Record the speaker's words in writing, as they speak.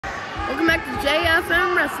Welcome back to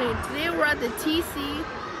JFM Wrestling. Today we're at the TCU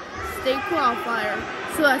State Qualifier.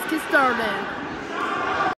 So let's get started.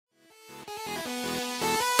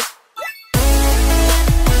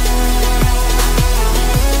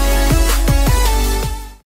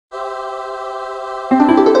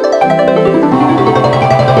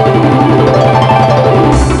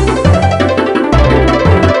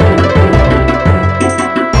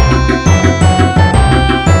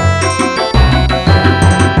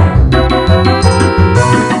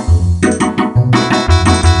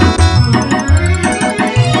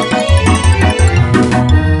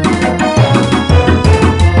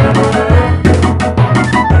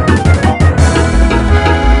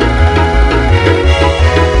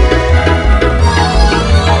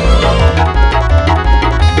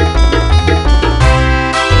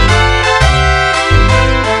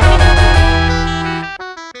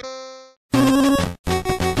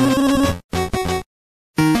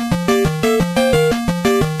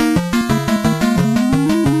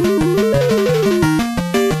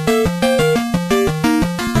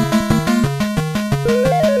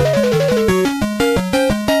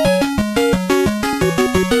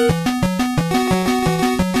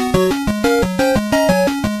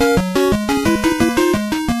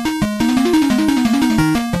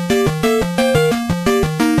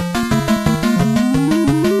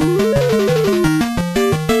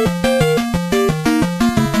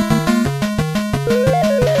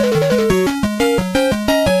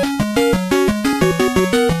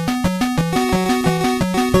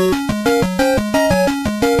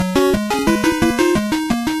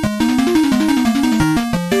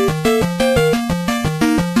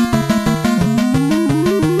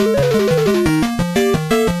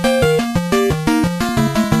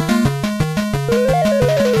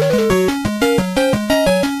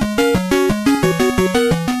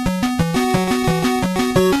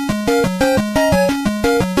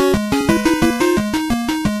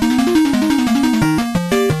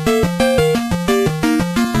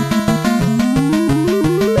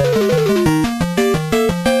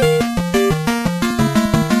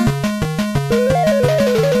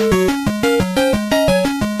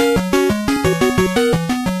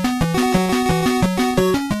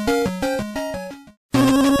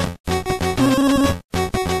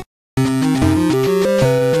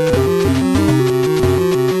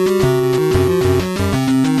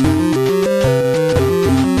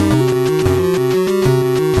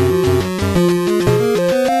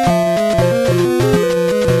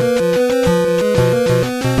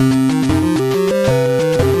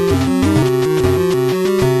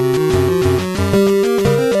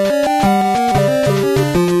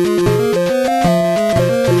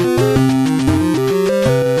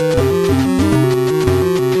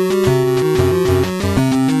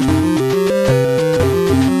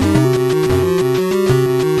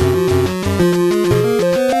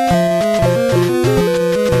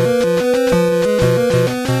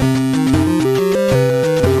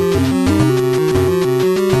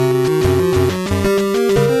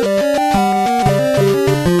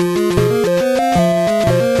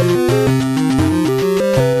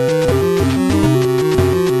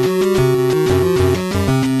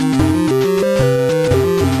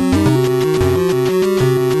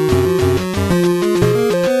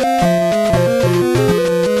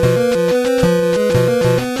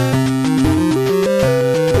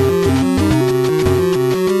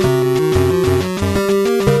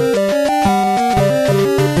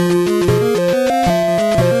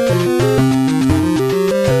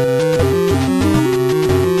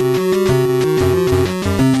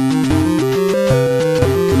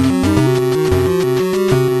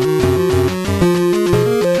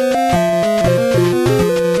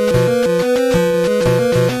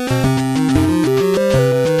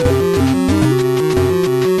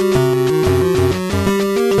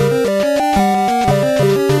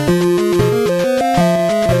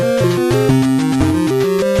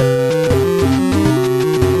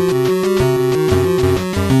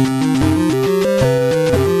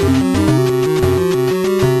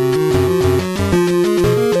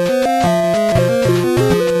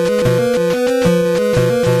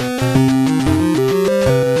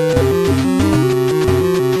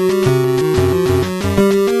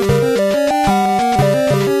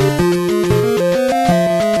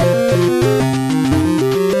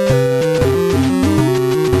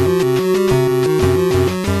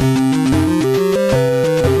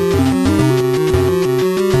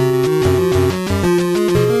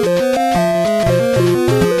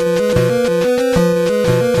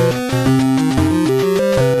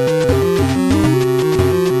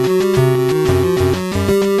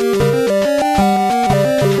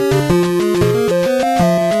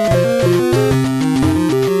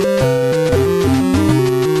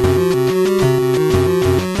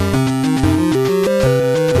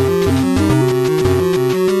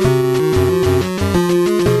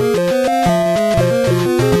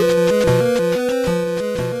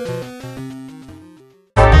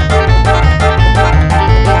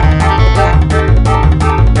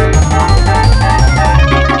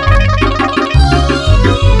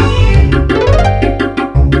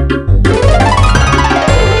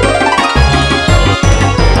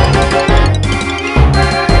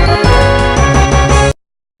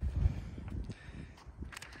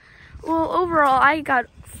 I got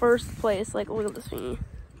first place. Like, look at this thingy.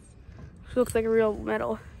 It looks like a real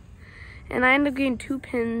medal. And I ended up getting 2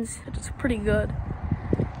 pins, which is pretty good.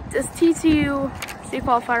 This TCU state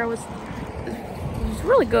qualifier was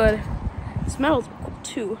really good. This medal's cool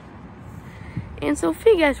too. And so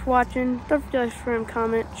thank you guys for watching. Don't forget to like,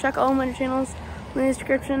 comment, check all my channels in the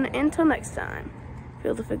description. And until next time,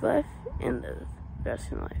 feel the fig life and live the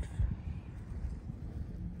rest of your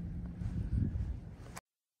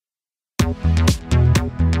life.